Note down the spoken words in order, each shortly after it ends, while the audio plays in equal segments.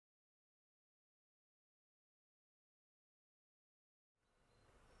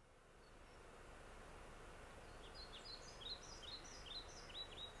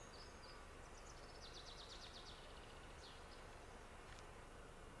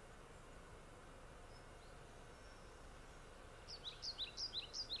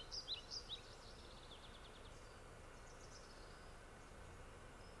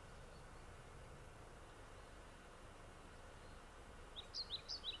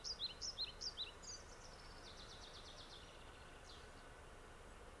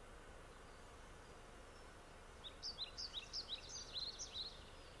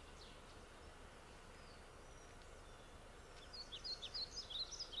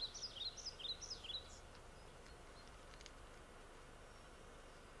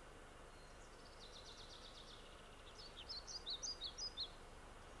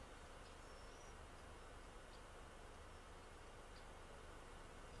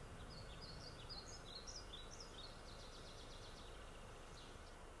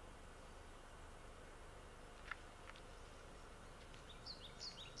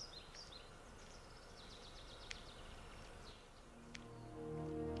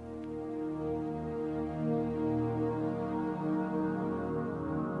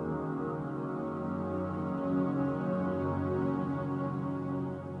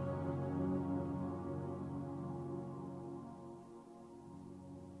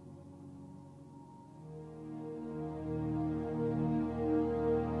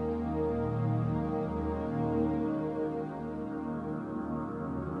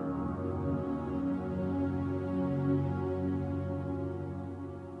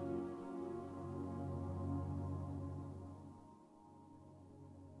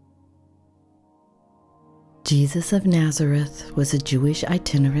Jesus of Nazareth was a Jewish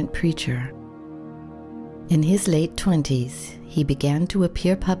itinerant preacher. In his late 20s, he began to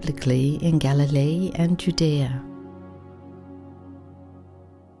appear publicly in Galilee and Judea.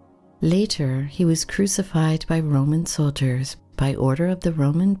 Later, he was crucified by Roman soldiers by order of the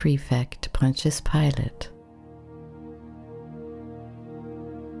Roman prefect Pontius Pilate.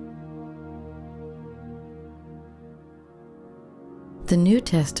 The New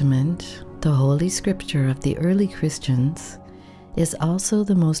Testament, the Holy Scripture of the early Christians, is also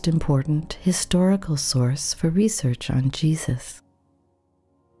the most important historical source for research on Jesus.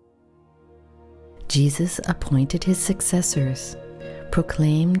 Jesus appointed his successors,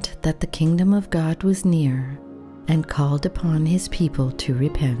 proclaimed that the kingdom of God was near, and called upon his people to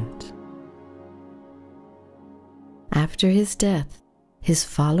repent. After his death, his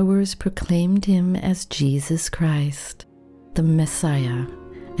followers proclaimed him as Jesus Christ, the Messiah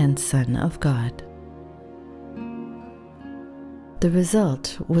and Son of God. The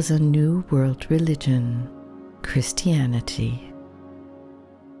result was a new world religion, Christianity.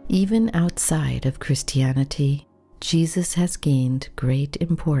 Even outside of Christianity, Jesus has gained great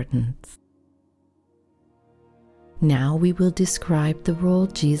importance. Now we will describe the role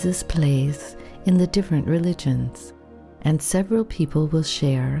Jesus plays in the different religions, and several people will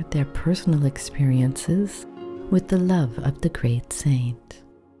share their personal experiences with the love of the great saint.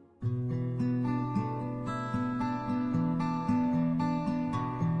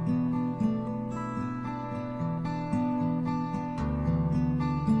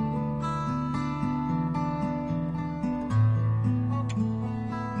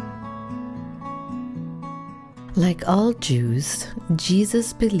 Like all Jews,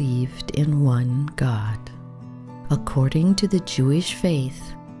 Jesus believed in one God. According to the Jewish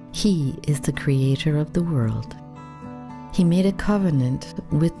faith, he is the creator of the world. He made a covenant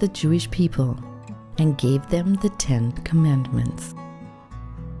with the Jewish people and gave them the 10 Commandments.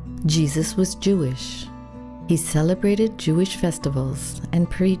 Jesus was Jewish. He celebrated Jewish festivals and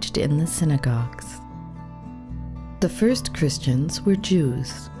preached in the synagogues. The first Christians were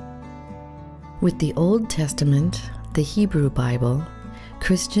Jews. With the Old Testament, the Hebrew Bible,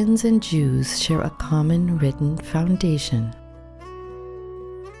 Christians and Jews share a common written foundation.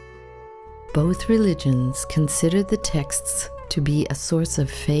 Both religions consider the texts to be a source of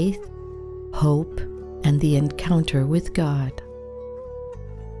faith, hope, and the encounter with God.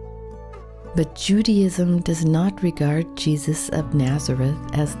 But Judaism does not regard Jesus of Nazareth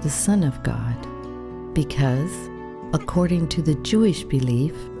as the Son of God, because, according to the Jewish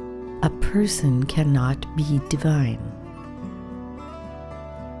belief, a person cannot be divine.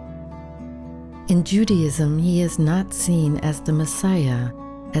 In Judaism, he is not seen as the Messiah,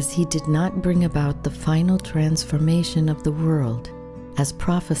 as he did not bring about the final transformation of the world, as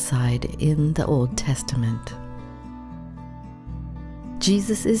prophesied in the Old Testament.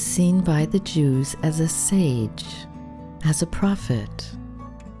 Jesus is seen by the Jews as a sage, as a prophet,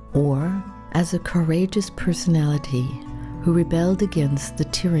 or as a courageous personality who rebelled against the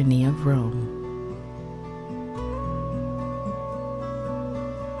tyranny of Rome.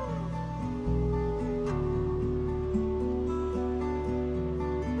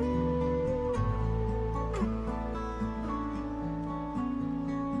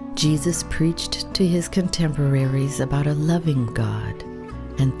 Jesus preached to his contemporaries about a loving God,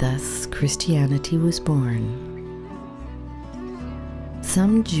 and thus Christianity was born.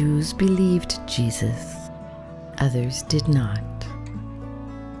 Some Jews believed Jesus, others did not.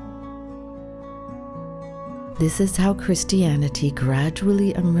 This is how Christianity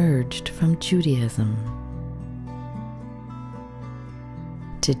gradually emerged from Judaism.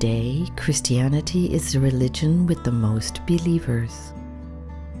 Today, Christianity is the religion with the most believers.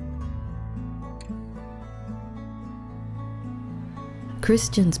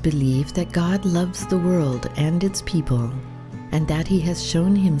 Christians believe that God loves the world and its people, and that he has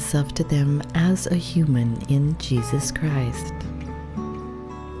shown himself to them as a human in Jesus Christ.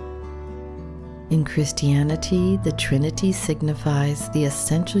 In Christianity, the Trinity signifies the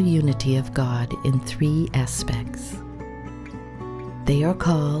essential unity of God in 3 aspects. They are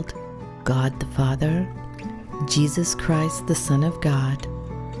called God the Father, Jesus Christ the Son of God,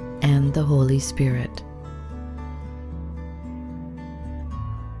 and the Holy Spirit.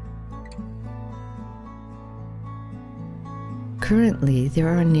 Currently, there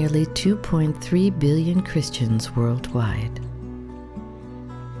are nearly 2.3 billion Christians worldwide.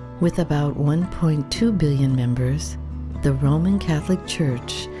 With about 1.2 billion members, the Roman Catholic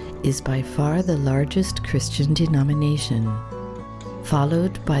Church is by far the largest Christian denomination,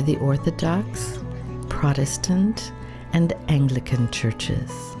 followed by the Orthodox, Protestant, and Anglican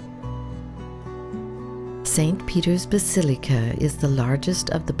churches. St. Peter's Basilica is the largest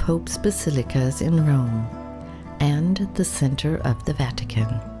of the Pope's basilicas in Rome and the center of the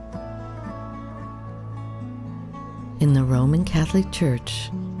Vatican. In the Roman Catholic Church,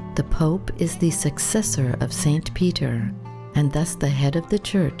 the Pope is the successor of St. Peter and thus the head of the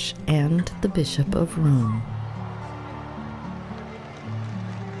Church and the Bishop of Rome.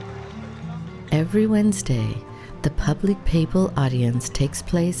 Every Wednesday, the public papal audience takes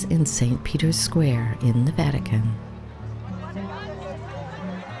place in St. Peter's Square in the Vatican.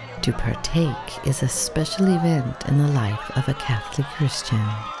 To partake is a special event in the life of a Catholic Christian.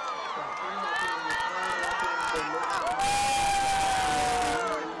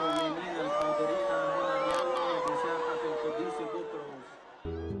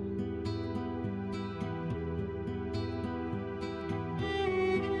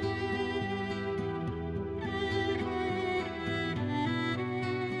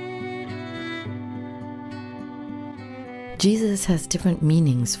 Jesus has different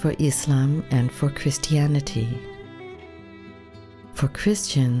meanings for Islam and for Christianity. For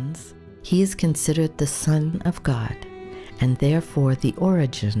Christians, he is considered the Son of God, and therefore the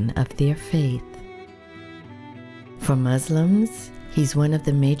origin of their faith. For Muslims, he's one of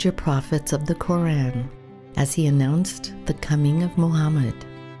the major prophets of the Quran, as he announced the coming of Muhammad.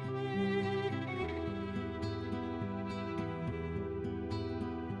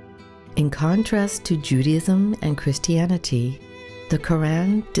 In contrast to Judaism and Christianity, the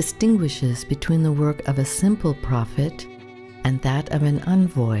Quran distinguishes between the work of a simple prophet and that of an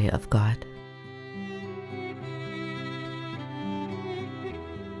envoy of God.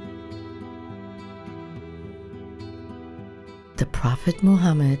 The Prophet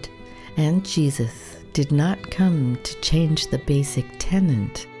Muhammad and Jesus did not come to change the basic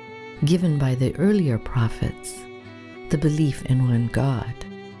tenet given by the earlier prophets, the belief in one God,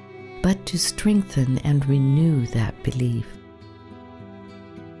 but to strengthen and renew that belief.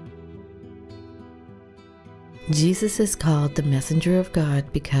 Jesus is called the messenger of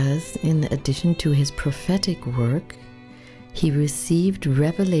God because, in addition to his prophetic work, he received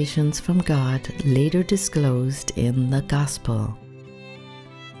revelations from God later disclosed in the Gospel.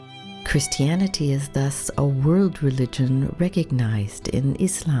 Christianity is thus a world religion recognized in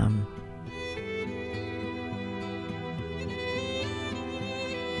Islam.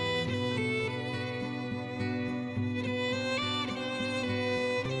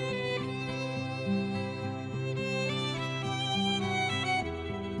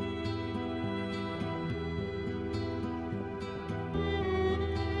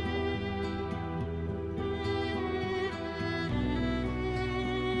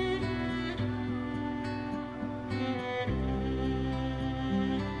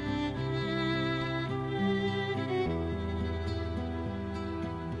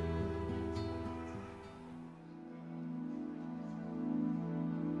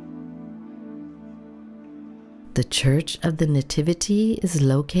 The Church of the Nativity is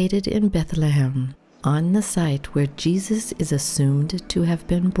located in Bethlehem, on the site where Jesus is assumed to have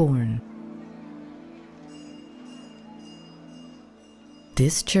been born.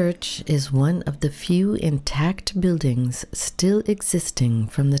 This church is one of the few intact buildings still existing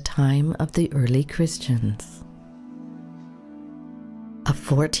from the time of the early Christians. A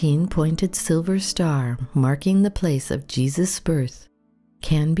 14-pointed silver star marking the place of Jesus' birth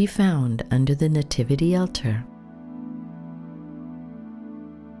can be found under the Nativity altar.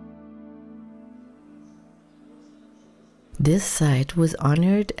 This site was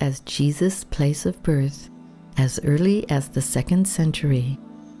honored as Jesus' place of birth as early as the 2nd century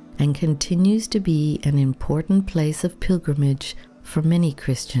and continues to be an important place of pilgrimage for many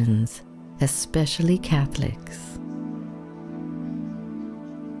Christians, especially Catholics.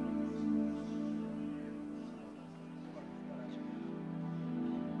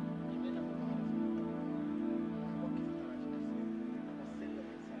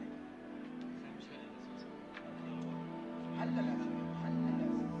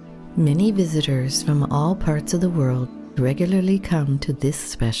 Many visitors from all parts of the world regularly come to this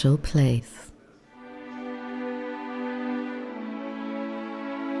special place.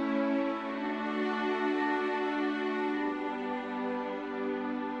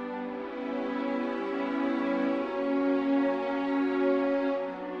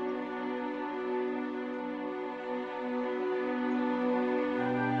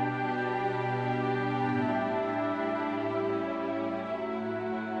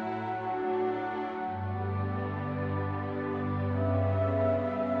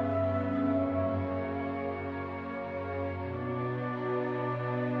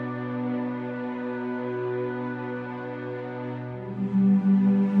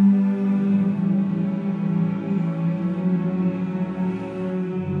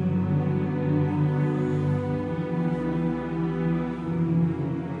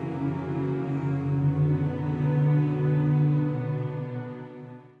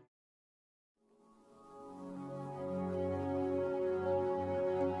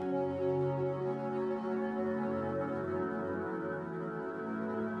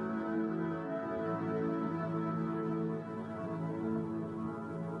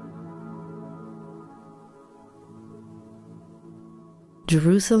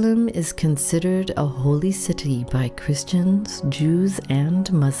 Jerusalem is considered a holy city by Christians, Jews,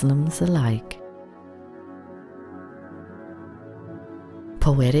 and Muslims alike.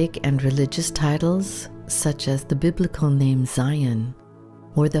 Poetic and religious titles, such as the biblical name Zion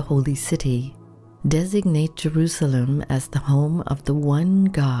or the Holy City, designate Jerusalem as the home of the one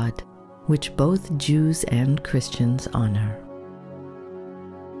God, which both Jews and Christians honor.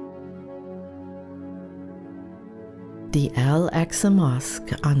 The Al-Aqsa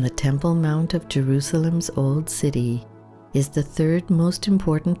Mosque on the Temple Mount of Jerusalem's Old City is the third most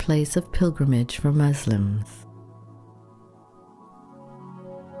important place of pilgrimage for Muslims.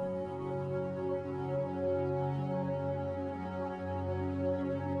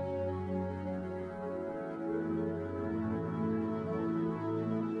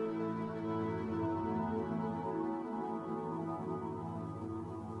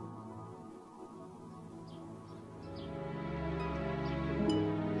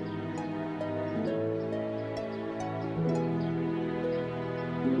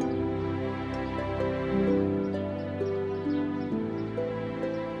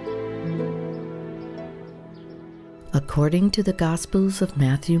 According to the Gospels of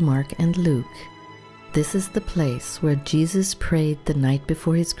Matthew, Mark, and Luke, this is the place where Jesus prayed the night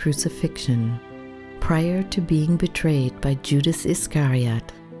before his crucifixion, prior to being betrayed by Judas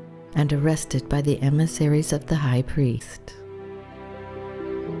Iscariot and arrested by the emissaries of the high priest.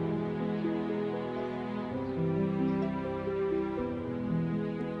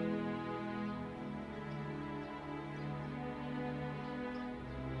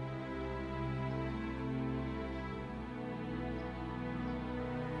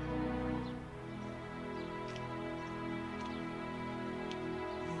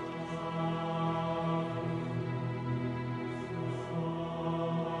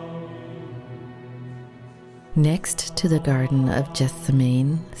 Next to the Garden of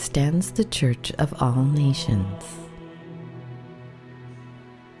Gethsemane stands the Church of All Nations.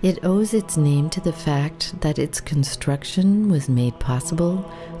 It owes its name to the fact that its construction was made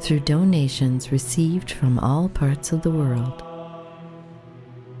possible through donations received from all parts of the world.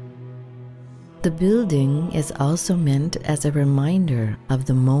 The building is also meant as a reminder of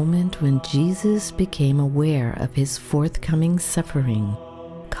the moment when Jesus became aware of his forthcoming suffering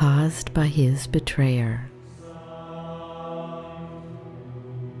caused by his betrayer.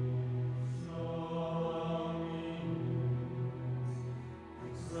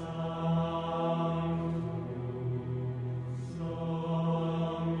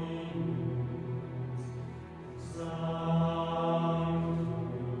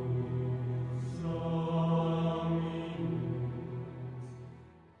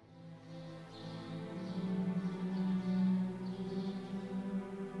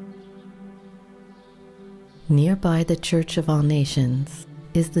 Nearby the Church of All Nations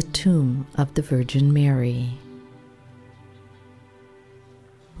is the tomb of the Virgin Mary.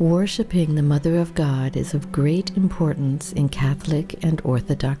 Worshipping the Mother of God is of great importance in Catholic and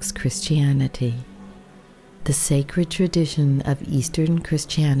Orthodox Christianity. The sacred tradition of Eastern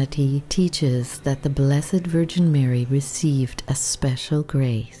Christianity teaches that the Blessed Virgin Mary received a special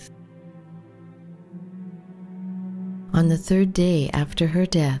grace. On the third day after her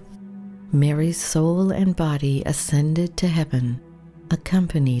death, Mary's soul and body ascended to heaven,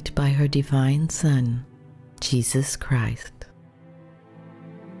 accompanied by her divine Son, Jesus Christ.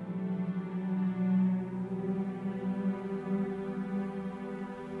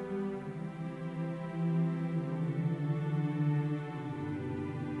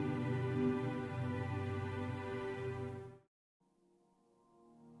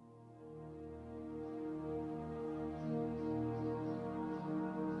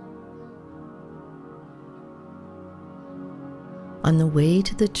 On the way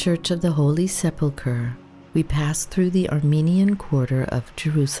to the Church of the Holy Sepulchre, we pass through the Armenian quarter of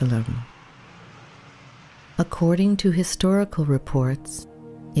Jerusalem. According to historical reports,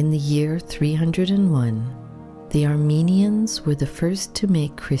 in the year 301, the Armenians were the first to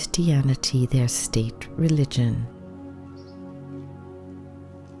make Christianity their state religion.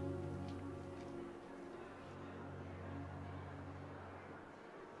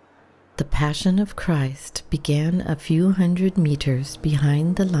 The Passion of Christ began a few hundred meters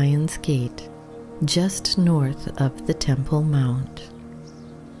behind the Lion's Gate, just north of the Temple Mount.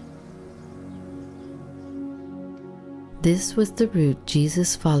 This was the route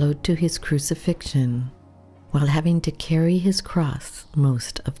Jesus followed to his crucifixion, while having to carry his cross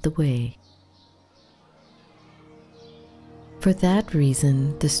most of the way. For that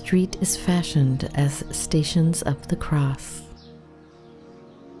reason, the street is fashioned as Stations of the Cross.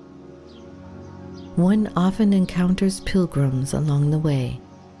 one often encounters pilgrims along the way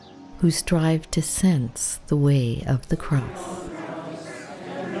who strive to sense the way of the cross.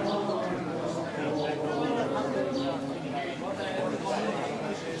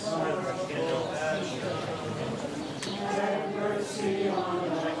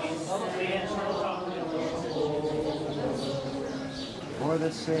 For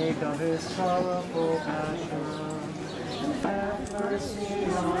the sake of his sorrowful passion, have mercy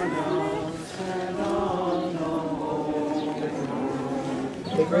on us and on the whole world.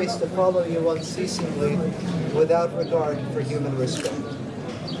 The grace to follow you unceasingly without regard for human respect.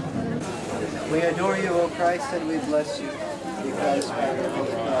 We adore you, O Christ, and we bless you, because by your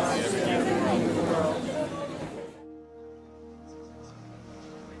holy cross you redeemed the world.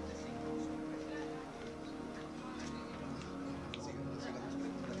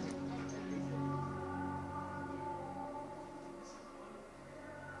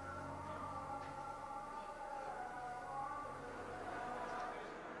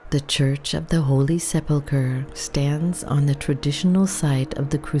 The Church of the Holy Sepulchre stands on the traditional site of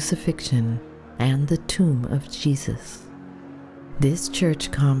the crucifixion and the tomb of Jesus. This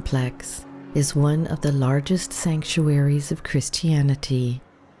church complex is one of the largest sanctuaries of Christianity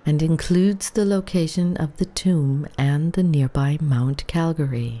and includes the location of the tomb and the nearby Mount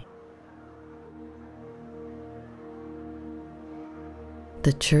Calvary.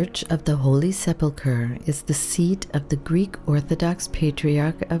 The Church of the Holy Sepulchre is the seat of the Greek Orthodox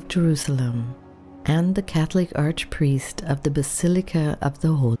Patriarch of Jerusalem and the Catholic Archpriest of the Basilica of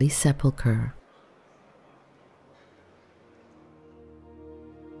the Holy Sepulchre.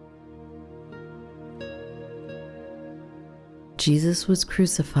 Jesus was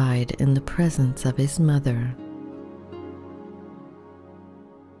crucified in the presence of his mother.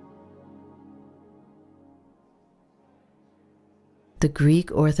 The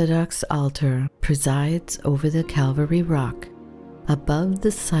Greek Orthodox altar presides over the Calvary rock, above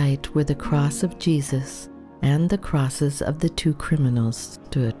the site where the cross of Jesus and the crosses of the two criminals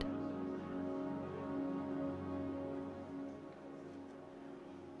stood.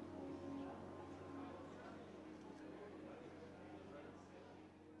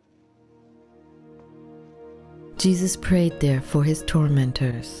 Jesus prayed there for his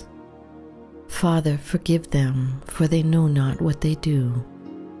tormentors. Father, forgive them, for they know not what they do.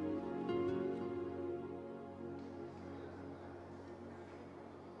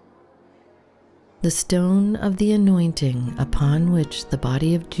 The stone of the anointing upon which the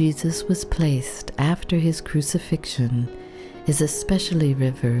body of Jesus was placed after his crucifixion is especially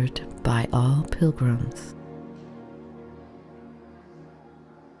revered by all pilgrims.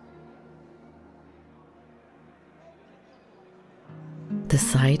 The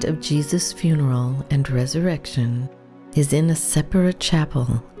site of Jesus' funeral and resurrection is in a separate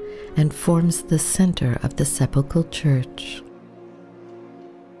chapel and forms the center of the sepulchral church.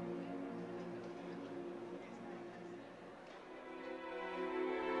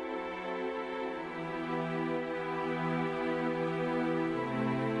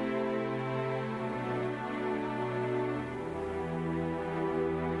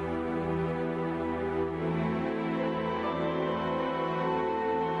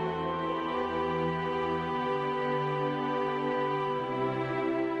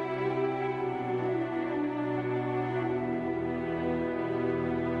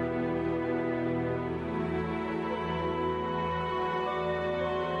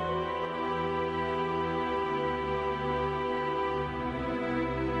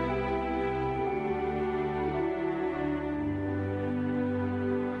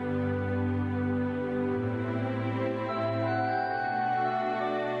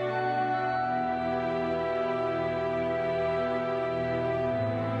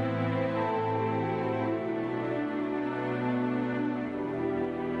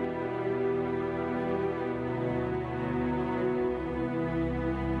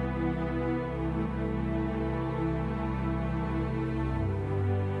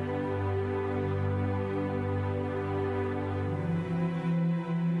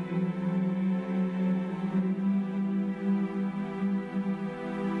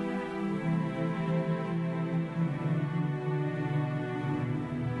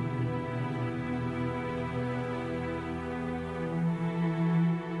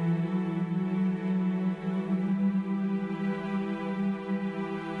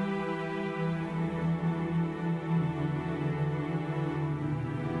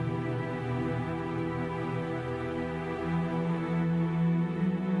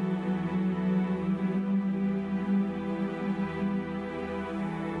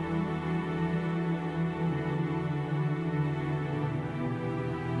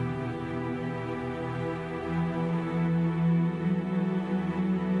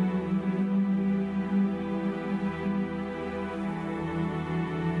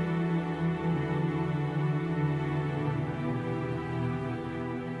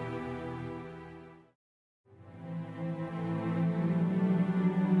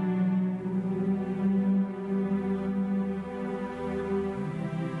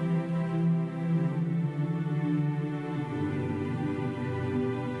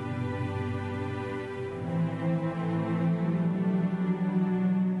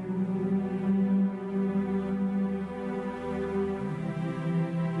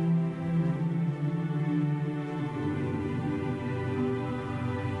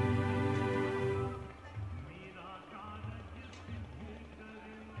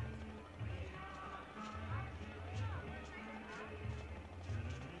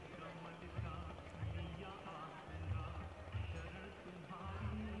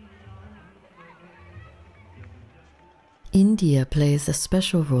 India plays a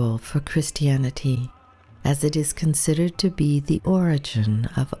special role for Christianity, as it is considered to be the origin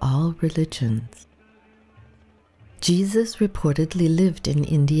of all religions. Jesus reportedly lived in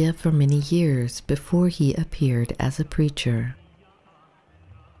India for many years before he appeared as a preacher.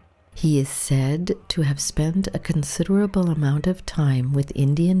 He is said to have spent a considerable amount of time with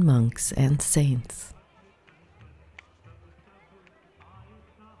Indian monks and saints.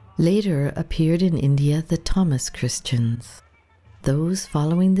 Later appeared in India the Thomas Christians, those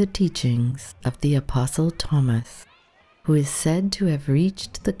following the teachings of the Apostle Thomas, who is said to have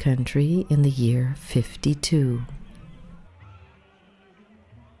reached the country in the year 52.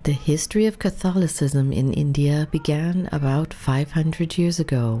 The history of Catholicism in India began about 500 years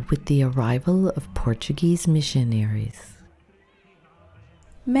ago with the arrival of Portuguese missionaries.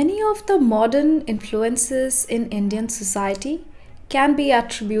 Many of the modern influences in Indian society can be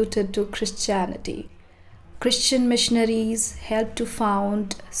attributed to Christianity. Christian missionaries helped to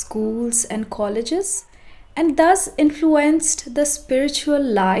found schools and colleges and thus influenced the spiritual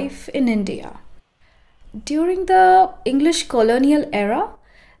life in India. During the English colonial era,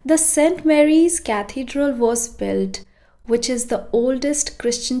 the St. Mary's Cathedral was built, which is the oldest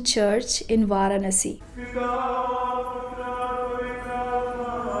Christian church in Varanasi.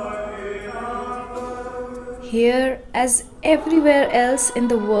 Here, as everywhere else in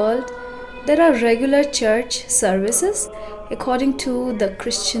the world, there are regular church services according to the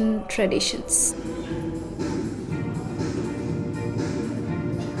Christian traditions.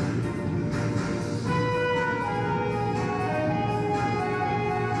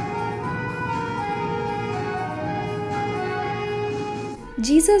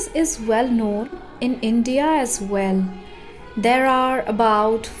 Jesus is well known in India as well. There are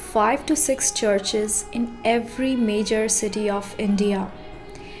about 5 to 6 churches in every major city of India.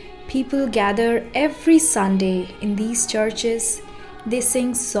 People gather every Sunday in these churches. They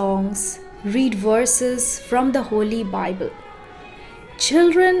sing songs, read verses from the Holy Bible.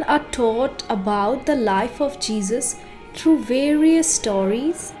 Children are taught about the life of Jesus through various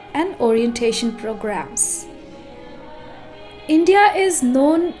stories and orientation programs. India is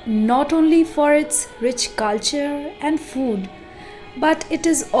known not only for its rich culture and food, but it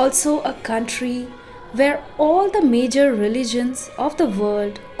is also a country where all the major religions of the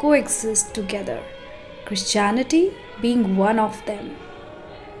world coexist together, Christianity being one of them.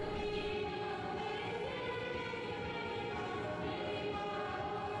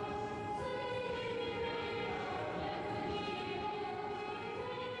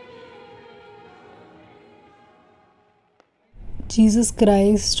 Jesus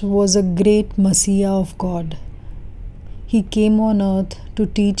Christ was a great Messiah of God. He came on earth to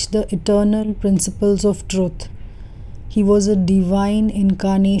teach the eternal principles of truth. He was a divine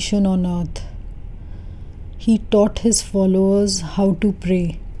incarnation on earth. He taught his followers how to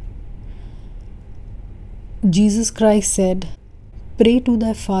pray. Jesus Christ said, "Pray to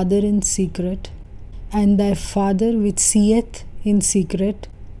thy Father in secret, and thy Father which seeth in secret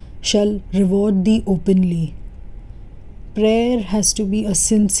shall reward thee openly." Prayer has to be a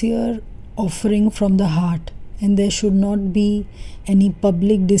sincere offering from the heart, and there should not be any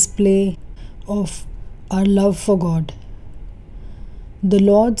public display of our love for God. The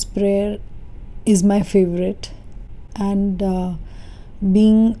Lord's Prayer is my favorite, and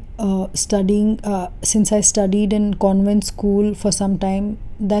since I studied in convent school for some time,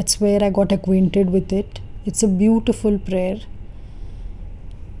 that's where I got acquainted with it. It's a beautiful prayer.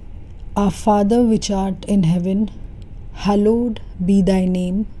 Our Father which art in heaven, hallowed be thy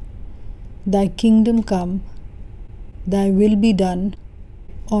name. Thy kingdom come, thy will be done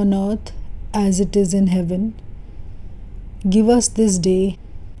on earth as it is in heaven. Give us this day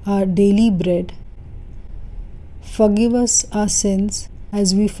our daily bread. Forgive us our sins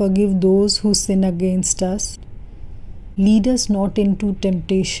as we forgive those who sin against us. Lead us not into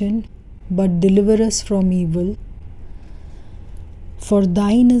temptation, but deliver us from evil. For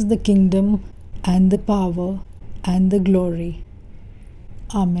thine is the kingdom and the power and the glory.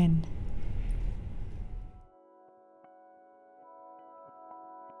 Amen.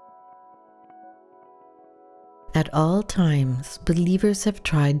 At all times, believers have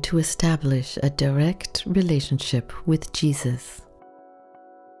tried to establish a direct relationship with Jesus.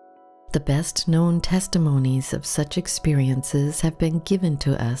 The best known testimonies of such experiences have been given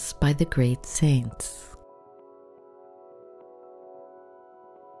to us by the great saints.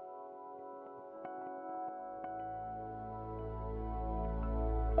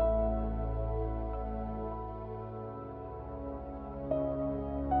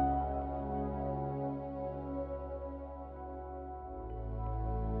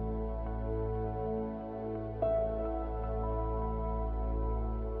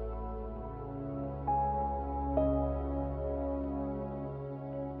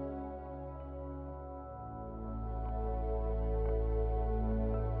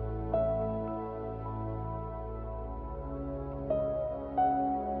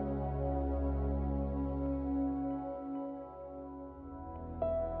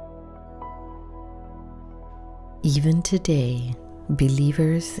 Even today,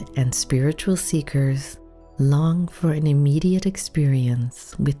 believers and spiritual seekers long for an immediate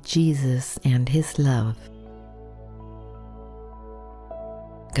experience with Jesus and His love.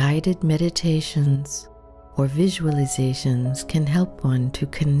 Guided meditations or visualizations can help one to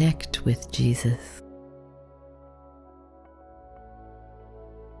connect with Jesus.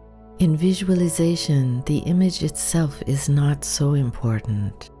 In visualization, the image itself is not so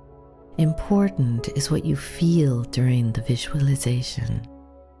important. Important is what you feel during the visualization.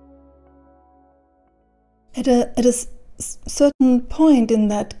 At a certain point in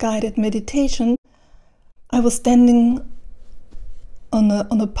that guided meditation, I was standing on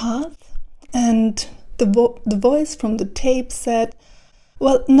a path, and the voice from the tape said,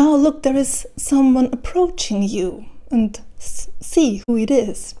 "Well, now look, there is someone approaching you, and see who it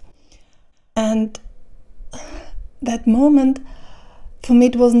is." And that moment, for me,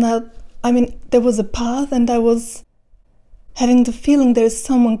 it was not, there was a path and I was having the feeling there is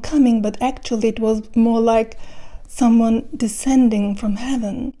someone coming, but actually it was more like someone descending from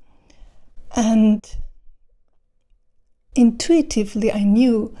heaven. And intuitively I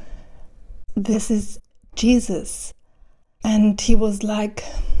knew this is Jesus. And he was like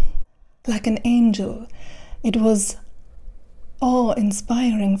an angel. It was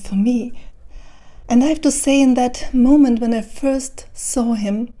awe-inspiring for me. And I have to say, in that moment when I first saw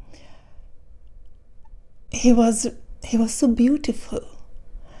him, he was so beautiful.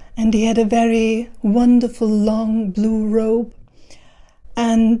 And he had a very wonderful long blue robe.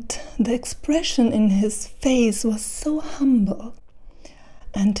 And the expression in his face was so humble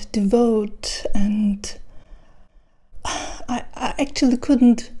and devout. And I actually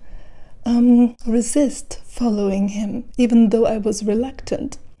couldn't resist following him, even though I was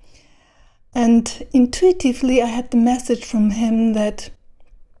reluctant. And intuitively I had the message from him that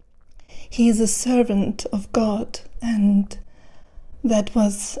he is a servant of God, and that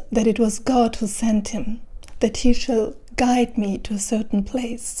it was God who sent him, that he shall guide me to a certain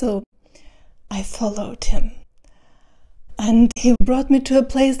place. So I followed him. And he brought me to a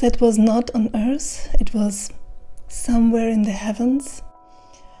place that was not on earth, it was somewhere in the heavens.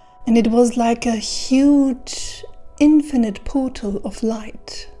 And it was like a huge, infinite portal of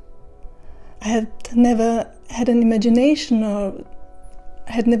light. I had never had an imagination or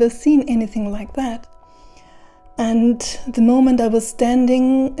had never seen anything like that. And the moment I was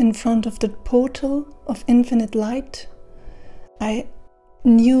standing in front of the portal of infinite light, I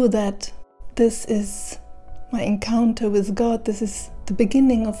knew that this is my encounter with God. This is the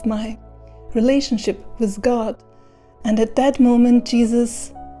beginning of my relationship with God. And at that moment,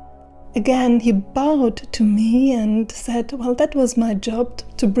 Jesus, again, he bowed to me and said, "Well, that was my job,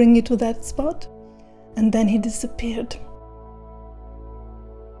 to bring you to that spot." And then he disappeared.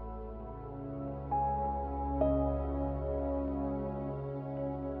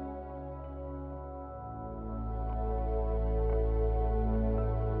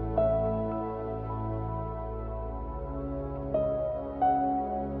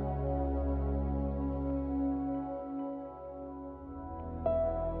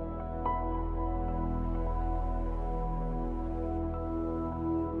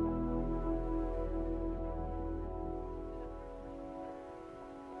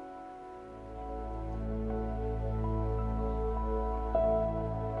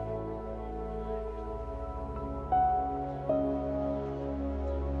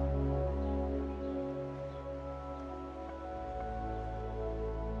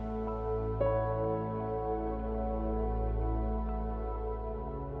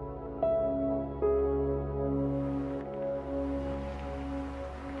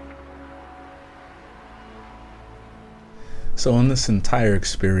 So in this entire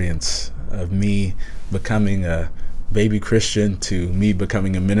experience of me becoming a baby Christian to me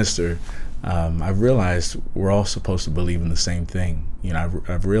becoming a minister, I've realized we're all supposed to believe in the same thing.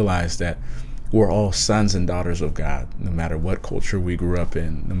 I've realized that we're all sons and daughters of God, no matter what culture we grew up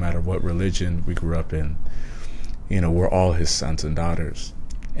in, no matter what religion we grew up in. We're all his sons and daughters.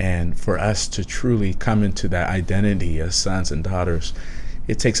 And for us to truly come into that identity as sons and daughters,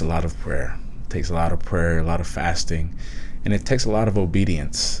 it takes a lot of prayer. It takes a lot of prayer, a lot of fasting. And it takes a lot of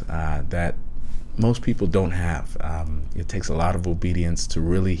obedience that most people don't have. It takes a lot of obedience to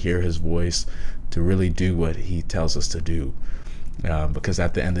really hear his voice, to really do what he tells us to do. Because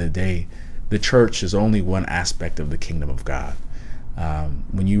at the end of the day, the church is only one aspect of the kingdom of God.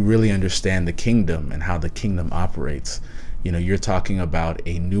 When you really understand the kingdom and how the kingdom operates, you're talking about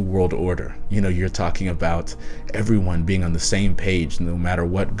a new world order. You're talking about everyone being on the same page, no matter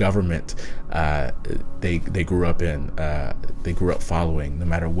what government they grew up in, they grew up following, no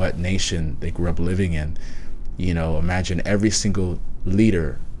matter what nation they grew up living in. Imagine every single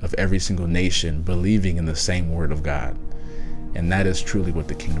leader of every single nation believing in the same word of God. And that is truly what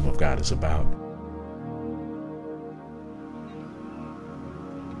the kingdom of God is about.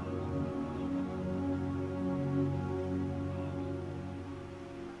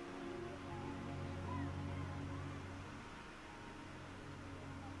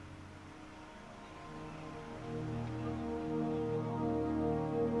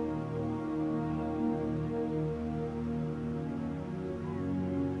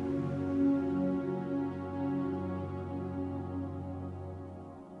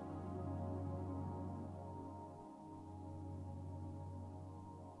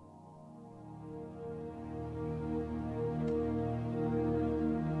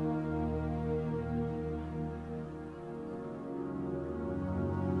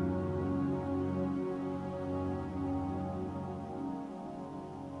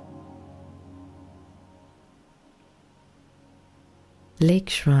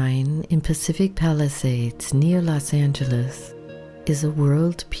 Lake Shrine in Pacific Palisades near Los Angeles is a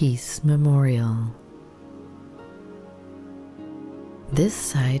World Peace Memorial. This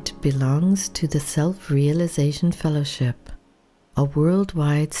site belongs to the Self-Realization Fellowship, a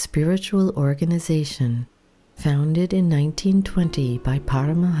worldwide spiritual organization founded in 1920 by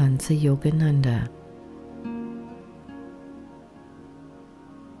Paramahansa Yogananda.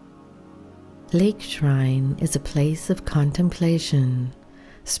 Lake Shrine is a place of contemplation,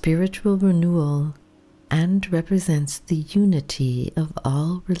 spiritual renewal, and represents the unity of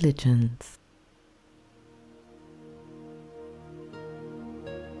all religions.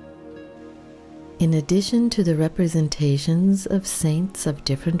 In addition to the representations of saints of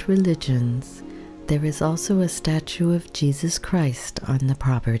different religions, there is also a statue of Jesus Christ on the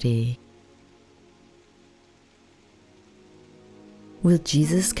property. Will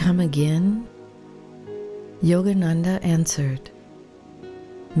Jesus come again? Yogananda answered,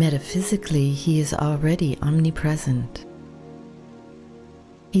 metaphysically, he is already omnipresent.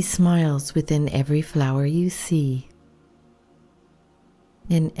 He smiles within every flower you see.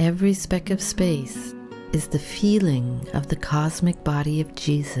 In every speck of space is the feeling of the cosmic body of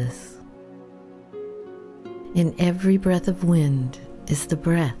Jesus. In every breath of wind is the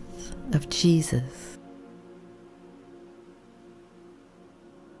breath of Jesus.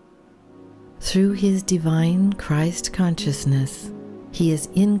 Through his divine Christ consciousness, he is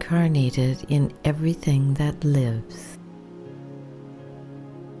incarnated in everything that lives.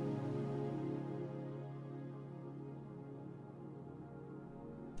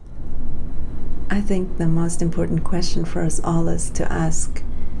 I think the most important question for us all is to ask,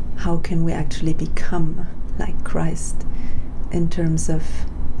 how can we actually become like Christ, in terms of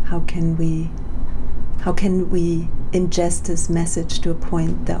how can we ingest his message to a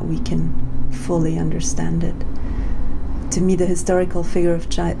point that we can fully understand it. To me, the historical figure of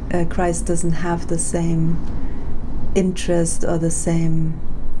Christ doesn't have the same interest or the same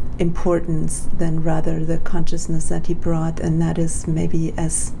importance than rather the consciousness that he brought, and that is maybe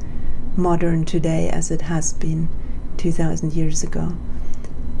as modern today as it has been 2,000 years ago.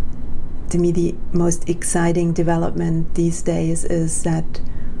 To me, the most exciting development these days is that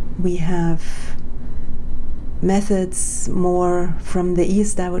we have methods more from the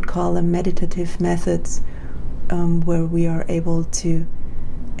East, I would call them meditative methods, where we are able to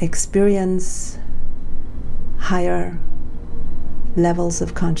experience higher levels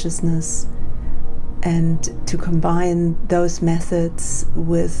of consciousness and to combine those methods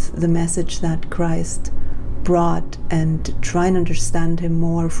with the message that Christ brought and try and understand him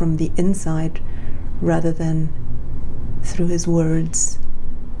more from the inside rather than through his words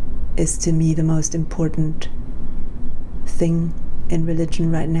is, to me, the most important thing in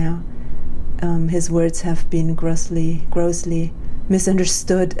religion right now. His words have been grossly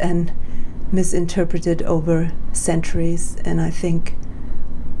misunderstood and misinterpreted over centuries, and I think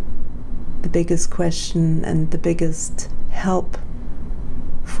the biggest question and the biggest help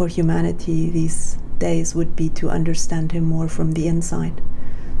for humanity these days would be to understand him more from the inside.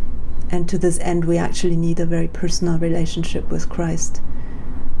 And to this end, we actually need a very personal relationship with Christ,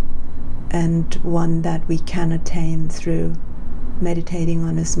 and one that we can attain through meditating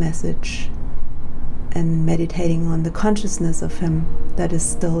on his message and meditating on the consciousness of him that is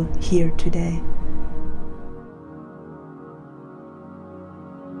still here today.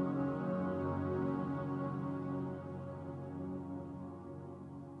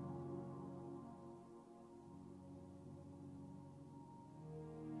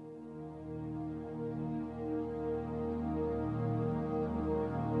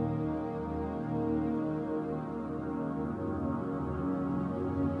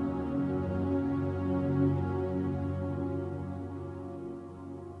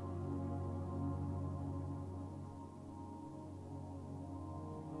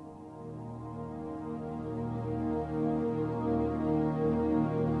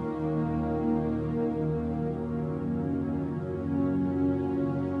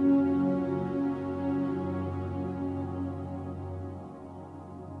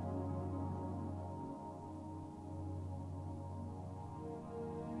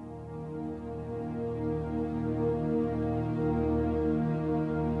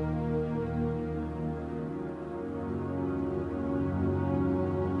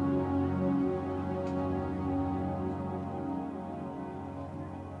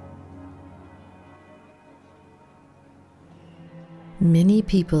 Many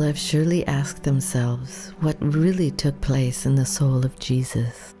people have surely asked themselves what really took place in the soul of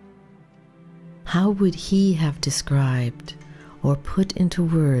Jesus. How would he have described or put into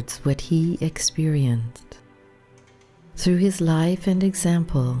words what he experienced? Through his life and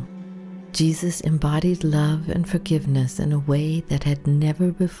example, Jesus embodied love and forgiveness in a way that had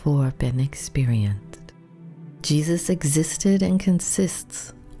never before been experienced. Jesus existed and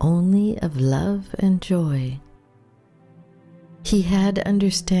consists only of love and joy. He had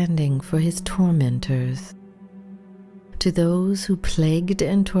understanding for his tormentors. To those who plagued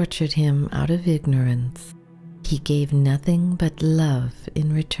and tortured him out of ignorance, he gave nothing but love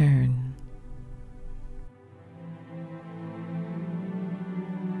in return.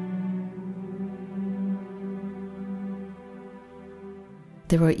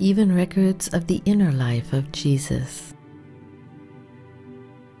 There are even records of the inner life of Jesus.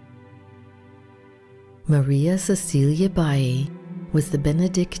 Maria Cecilia Bai was the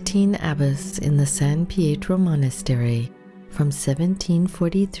Benedictine abbess in the San Pietro Monastery from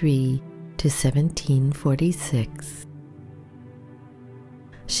 1743 to 1746.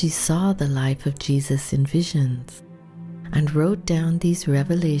 She saw the life of Jesus in visions and wrote down these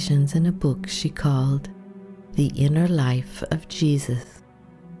revelations in a book she called The Inner Life of Jesus.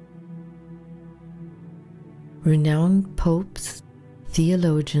 Renowned popes,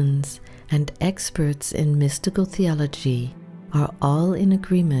 theologians, and experts in mystical theology are all in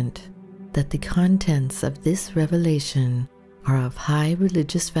agreement that the contents of this revelation are of high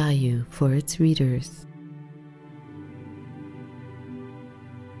religious value for its readers.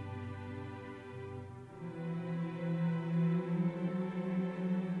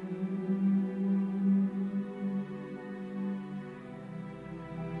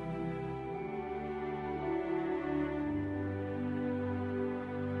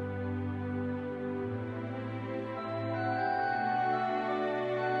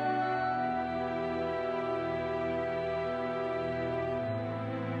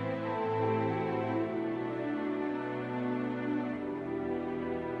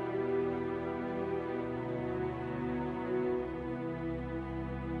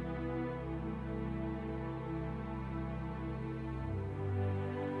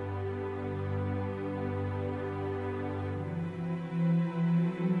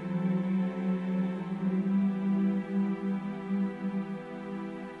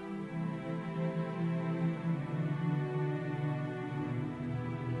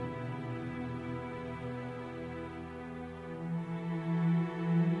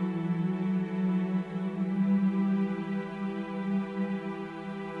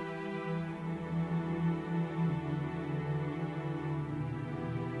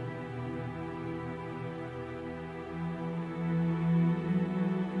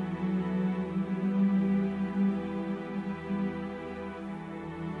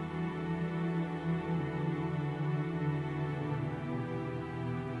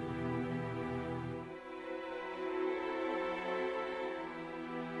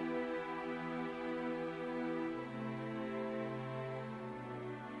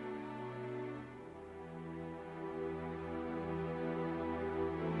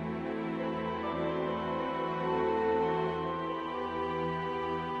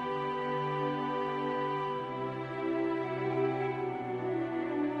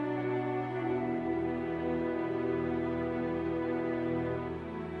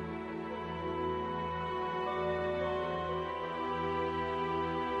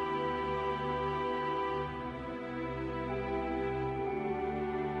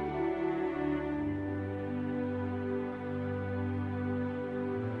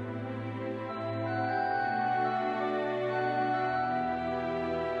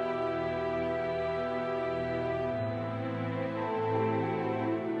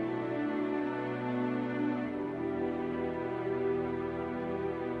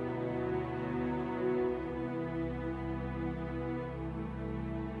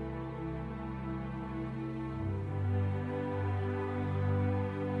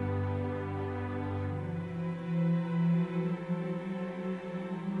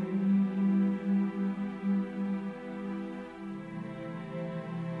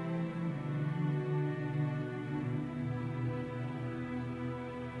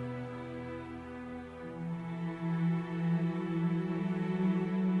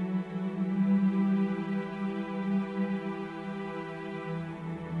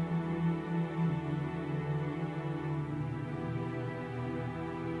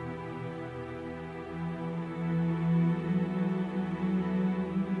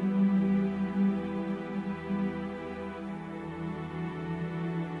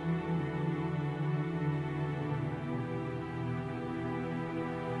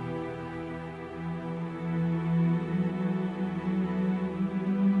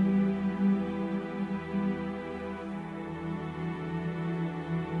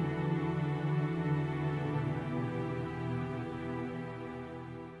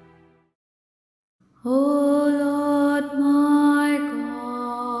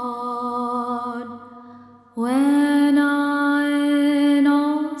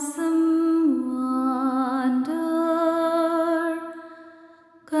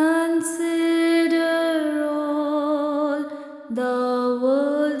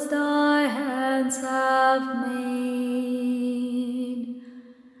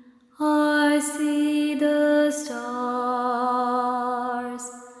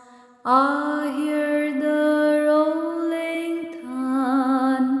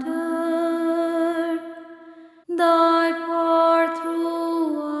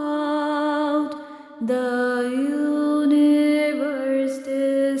 the